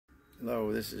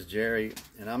Hello, this is Jerry,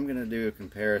 and I'm going to do a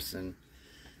comparison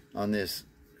on this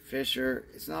Fisher.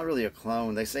 It's not really a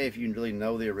clone. They say if you really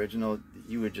know the original,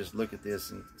 you would just look at this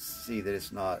and see that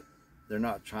it's not, they're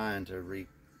not trying to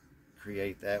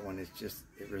recreate that one. It's just,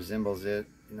 it resembles it,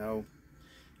 you know.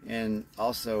 And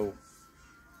also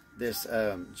this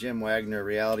Jim Wagner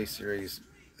reality series,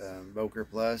 Boker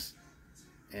Plus,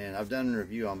 and I've done a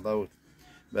review on both.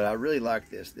 But I really like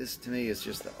this. This to me is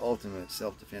just the ultimate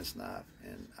self-defense knife,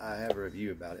 and I have a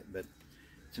review about it. But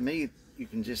to me, you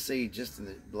can just see just in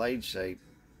the blade shape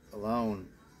alone,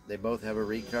 they both have a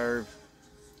recurve,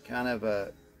 kind of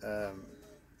a,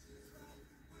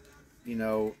 you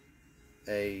know,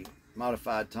 a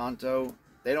modified Tonto.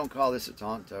 They don't call this a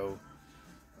Tonto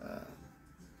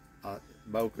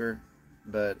Boker,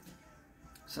 but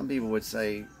some people would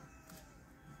say,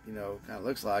 you know, kind of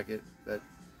looks like it, but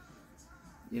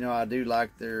you know, I do like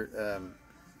their,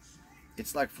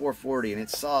 it's like 440 and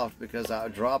it's soft because I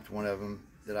dropped one of them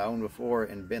that I owned before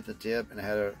and bent the tip, and I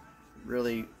had to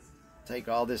really take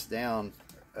all this down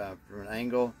from an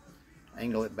angle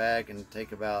it back and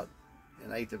take about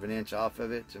 1/8 of an inch off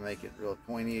of it to make it real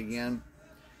pointy again.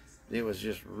 It was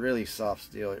just really soft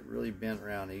steel. It really bent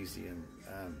around easy, and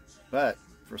but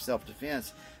for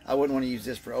self-defense, I wouldn't want to use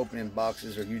this for opening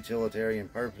boxes or utilitarian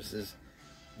purposes.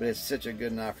 But it's such a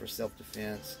good knife for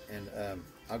self-defense, and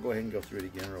I'll go ahead and go through it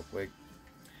again real quick.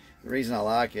 The reason I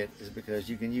like it is because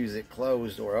you can use it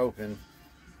closed or open.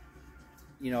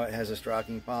 You know, it has a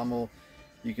striking pommel.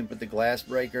 You can put the glass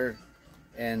breaker,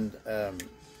 and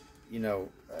you know,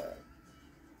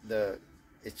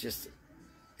 it's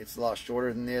a lot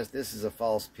shorter than this. This is a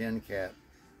false pin cap.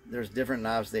 There's different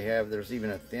knives they have. There's even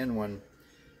a thin one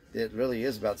that really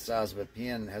is about the size of a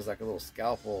pin. It has like a little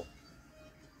scalpel,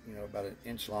 you know, about 1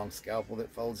 inch long scalpel that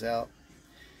folds out,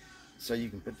 so you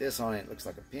can put this on it. It looks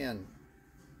like a pin.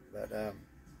 But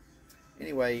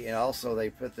anyway, and also they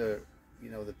put the, you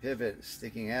know, the pivot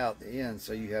sticking out the end,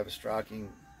 so you have a striking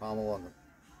pommel on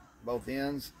both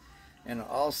ends. And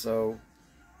also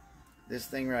this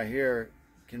thing right here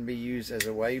can be used as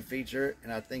a wave feature,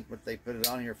 and I think what they put it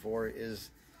on here for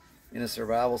is in a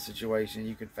survival situation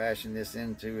you could fashion this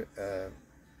into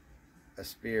a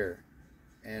spear.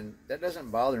 And that doesn't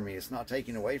bother me. It's not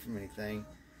taking away from anything,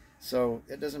 so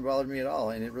it doesn't bother me at all,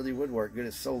 and it really would work good.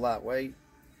 It's so lightweight.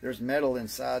 There's metal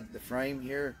inside the frame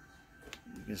here.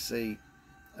 You can see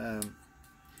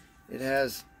it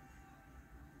has,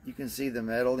 you can see the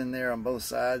metal in there on both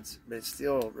sides, but it's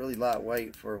still really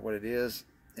lightweight for what it is.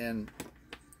 And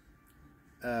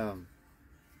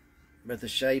but the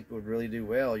shape would really do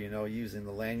well, you know, using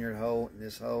the lanyard hole and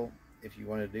this hole, if you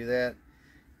want to do that.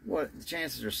 What the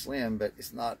chances are slim, but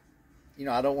it's not, you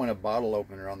know, I don't want a bottle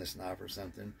opener on this knife or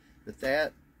something, but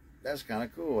that's kind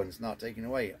of cool, and it's not taken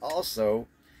away. Also,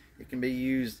 it can be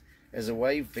used as a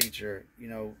wave feature, you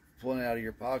know, pulling it out of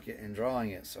your pocket and drawing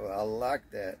it. So I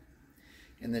like that.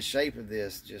 And the shape of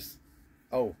this just,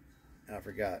 oh, and I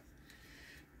forgot,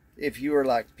 if you were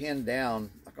like pinned down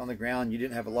like on the ground, you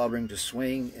didn't have a lot of room to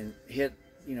swing and hit,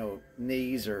 you know,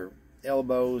 knees or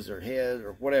elbows or head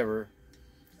or whatever,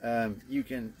 you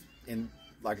can, in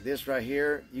like this right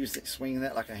here, use it, swing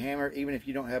that like a hammer. Even if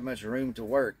you don't have much room to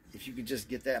work, if you could just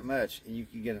get that much and you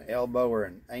could get an elbow or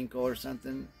an ankle or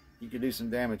something, you could do some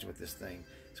damage with this thing.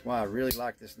 That's why I really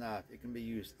like this knife. It can be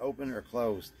used open or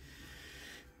closed.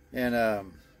 And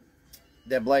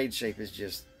that blade shape is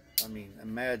just, I mean,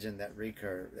 imagine that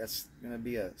recurve. That's going to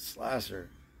be a slicer.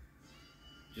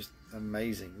 Just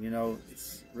amazing. You know,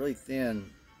 it's really thin.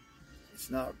 It's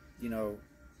not, you know,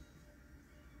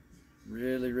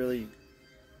 really,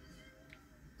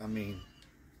 I mean,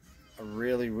 I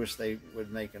really wish they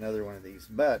would make another one of these.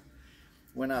 But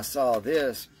when I saw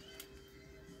this,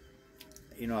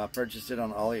 you know, I purchased it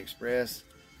on AliExpress.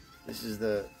 This is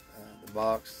the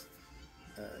box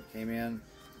came in.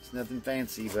 It's nothing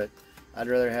fancy, but I'd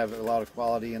rather have a lot of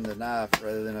quality in the knife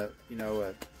rather than a, you know,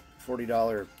 a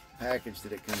 $40 package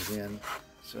that it comes in.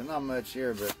 So not much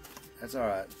here, but that's all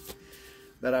right.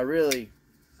 But I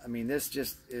mean, this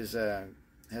just is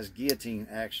has guillotine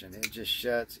action. It just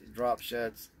shuts, it drop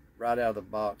shuts right out of the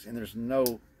box, and there's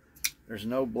no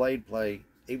blade play,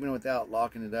 even without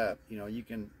locking it up. You know, you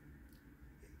can,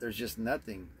 there's just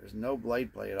nothing. There's no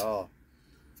blade play at all.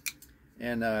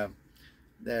 And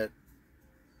that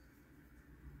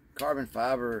carbon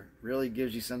fiber really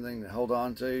gives you something to hold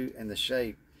on to, and the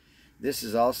shape. This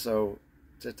is also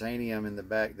titanium in the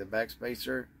back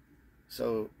spacer,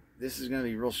 so this is going to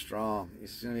be real strong.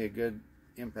 This is going to be a good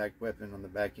impact weapon on the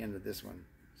back end of this one.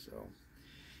 So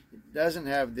it doesn't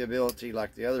have the ability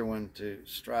like the other one to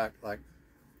strike like,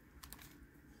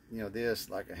 you know, this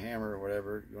like a hammer or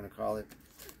whatever you want to call it.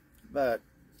 But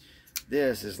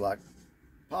this is like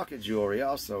pocket jewelry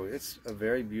also. It's a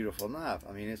very beautiful knife.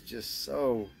 I mean, it's just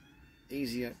so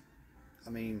easy. I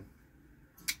mean,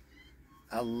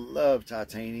 I love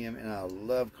titanium and I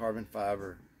love carbon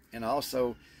fiber. And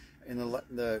also in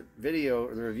the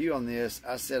video, the review on this,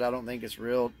 I said I don't think it's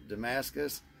real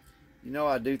Damascus. You know,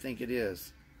 I do think it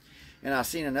is. And I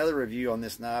seen another review on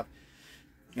this knife,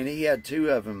 and he had two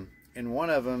of them. And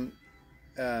one of them,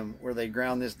 where they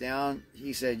ground this down,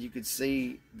 he said you could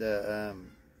see the,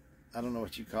 I don't know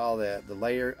what you call that, the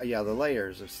layer, yeah, the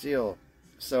layers of steel.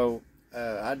 So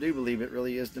I do believe it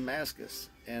really is Damascus.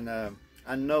 And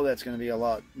I know that's going to be a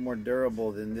lot more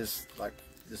durable than this, like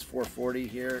this 440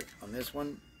 here on this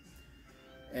one.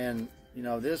 And, you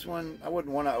know, this one, I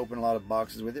wouldn't want to open a lot of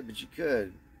boxes with it, but you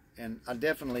could. And I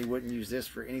definitely wouldn't use this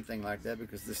for anything like that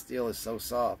because the steel is so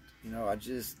soft. You know,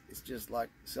 it's just like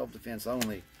self-defense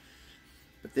only.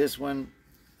 But this one,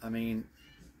 I mean,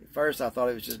 at first I thought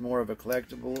it was just more of a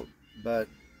collectible, but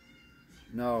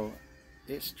no,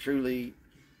 it's truly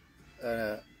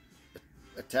a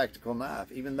tactical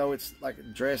knife. Even though it's like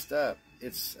dressed up,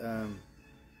 it's,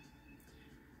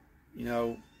 you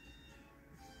know,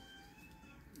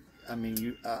 I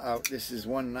mean, this is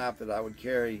one knife that I would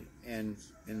carry, and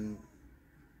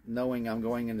knowing I'm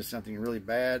going into something really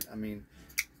bad. I mean,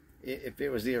 if it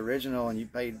was the original and you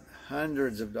paid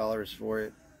hundreds of dollars for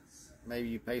it, maybe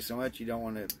you pay so much you don't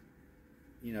want to,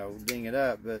 you know, ding it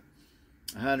up. But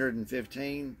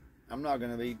 115, I'm not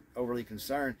going to be overly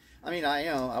concerned. I mean, I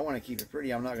am. I want to keep it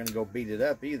pretty. I'm not going to go beat it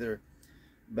up either.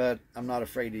 But I'm not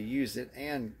afraid to use it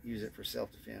and use it for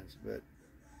self-defense. But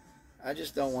I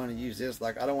just don't want to use this.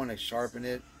 Like, I don't want to sharpen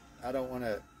it. I don't want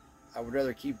to. I would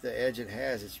rather keep the edge it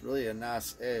has. It's really a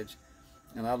nice edge,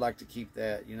 and I'd like to keep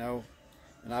that, you know.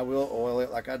 And I will oil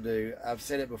it like I do. I've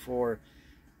said it before.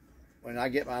 When I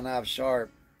get my knife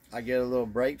sharp, I get a little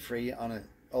break free on an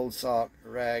old sock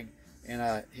rag, and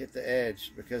I hit the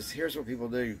edge, because here's what people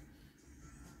do.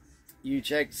 You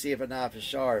check to see if a knife is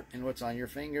sharp, and what's on your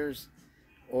fingers?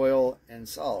 Oil and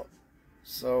salt.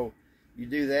 So you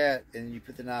do that, and you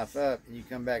put the knife up, and you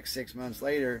come back 6 months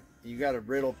later, and you got a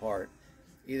brittle part.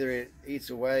 Either it eats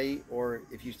away, or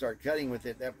if you start cutting with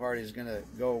it, that part is going to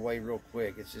go away real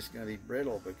quick. It's just going to be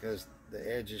brittle because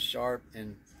the edge is sharp,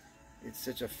 and it's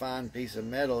such a fine piece of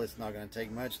metal, it's not going to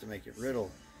take much to make it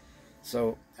brittle.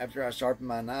 So after I sharpen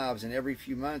my knives, and every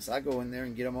few months I go in there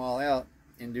and get them all out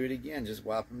and do it again, just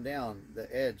wipe them down,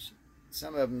 the edge.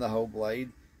 Some of them the whole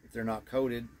blade, if they're not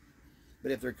coated.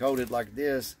 But if they're coated like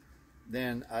this,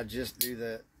 then I just do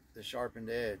the sharpened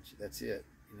edge. That's it,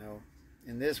 you know.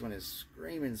 And this one is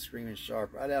screaming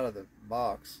sharp right out of the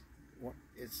box.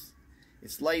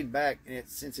 It's laid back, and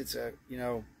since it's a, you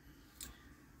know,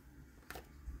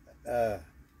 a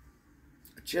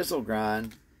chisel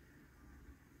grind,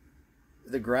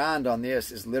 the grind on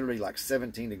this is literally like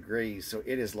 17 degrees, so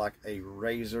it is like a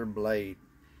razor blade.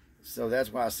 So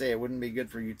that's why I say it wouldn't be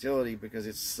good for utility, because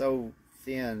it's so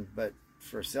thin. But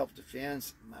for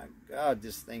self-defense, my God,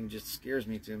 this thing just scares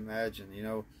me to imagine. You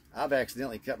know, I've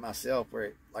accidentally cut myself where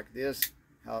it, like this,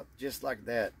 how just like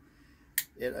that,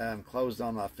 it closed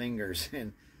on my fingers.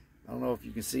 And I don't know if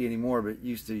you can see anymore, but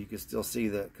used to, you could still see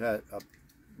the cut up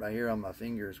right here on my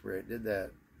fingers where it did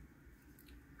that.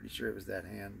 Pretty sure it was that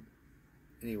hand.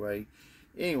 Anyway,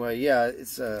 yeah,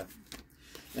 it's and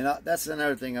that's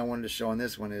another thing I wanted to show on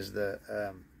this one is the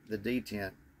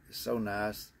detent is so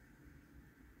nice.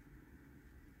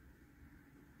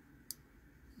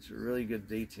 It's a really good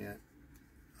detent.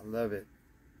 I love it.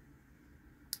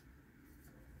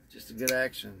 Just a good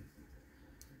action.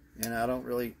 And I don't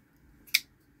really,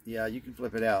 yeah, you can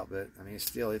flip it out, but I mean,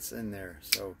 it's in there.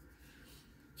 So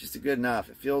just a good knife.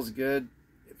 It feels good.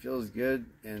 It feels good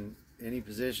in any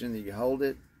position that you hold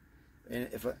it. And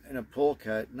if in a pull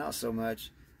cut, not so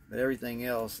much, but everything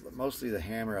else, mostly the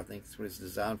hammer, I think that's what it's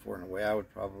designed for in a way I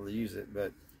would probably use it.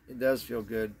 But it does feel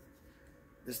good.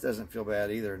 This doesn't feel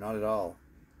bad either, not at all,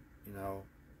 you know.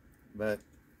 But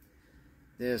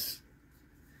this,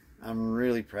 I'm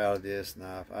really proud of this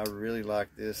knife. I really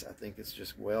like this. I think it's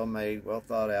just well made, well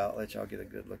thought out. Let y'all get a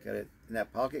good look at it. And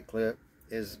that pocket clip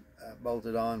is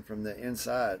bolted on from the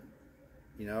inside,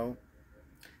 you know.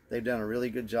 They've done a really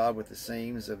good job with the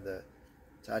seams of the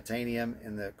titanium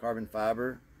and the carbon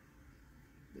fiber.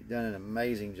 They've done an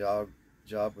amazing job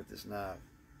with this knife.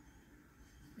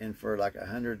 And for like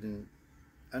under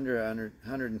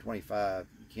 125,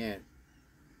 you can't,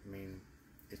 I mean,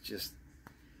 it's just,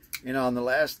 you know, on the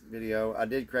last video, I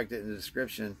did correct it in the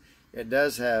description. It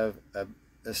does have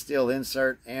a steel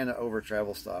insert and an over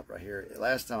travel stop right here.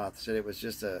 Last time I said it was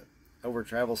just a over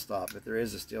travel stop, but there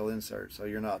is a steel insert, so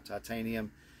you're not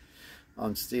titanium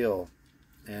on steel,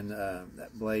 and that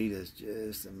blade is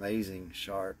just amazing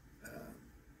sharp.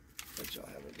 Let y'all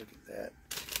have a look at that.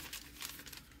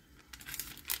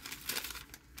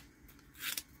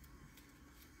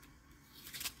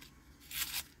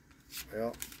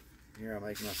 Well, here I'm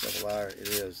making myself a liar. It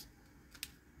is.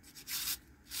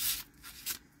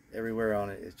 Everywhere on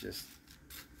it, it's just,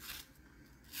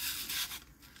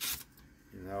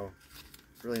 you know,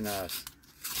 really nice.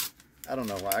 I don't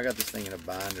know why. I got this thing in a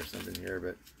bind or something here,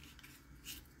 but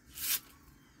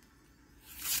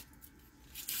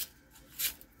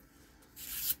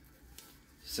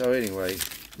so anyway,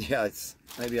 yeah, it's,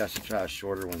 maybe I should try a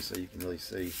shorter one so you can really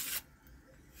see.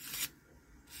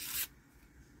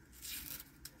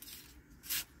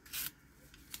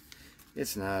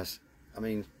 It's nice. I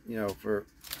mean, you know, for,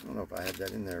 I don't know if I had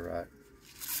that in there right.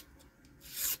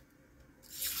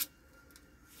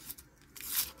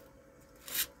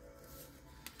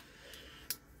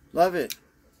 Love it.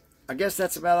 I guess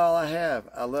that's about all I have.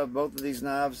 I love both of these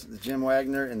knives, the Jim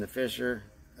Wagner and the Fisher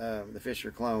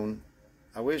clone.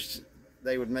 I wish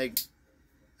they would make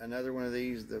another one of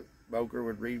these. The Boker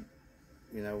would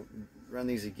run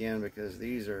these again, because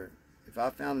these are, if I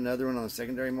found another one on the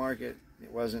secondary market,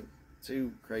 it wasn't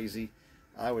too crazy,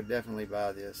 I would definitely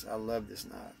buy this. I love this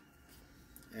knife.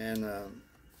 And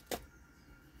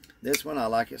this one, I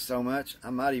like it so much,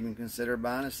 I might even consider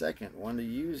buying a second, one to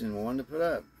use and one to put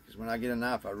up. Because when I get a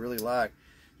knife I really like,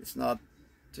 it's not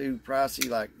too pricey,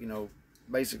 like, you know,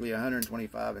 basically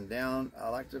 125 and down. I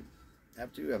like to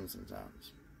have two of them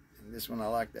sometimes. And this one I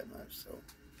like that much. So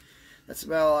that's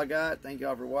about all I got. Thank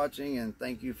y'all for watching, and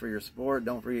thank you for your support.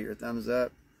 Don't forget your thumbs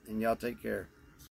up, and y'all take care.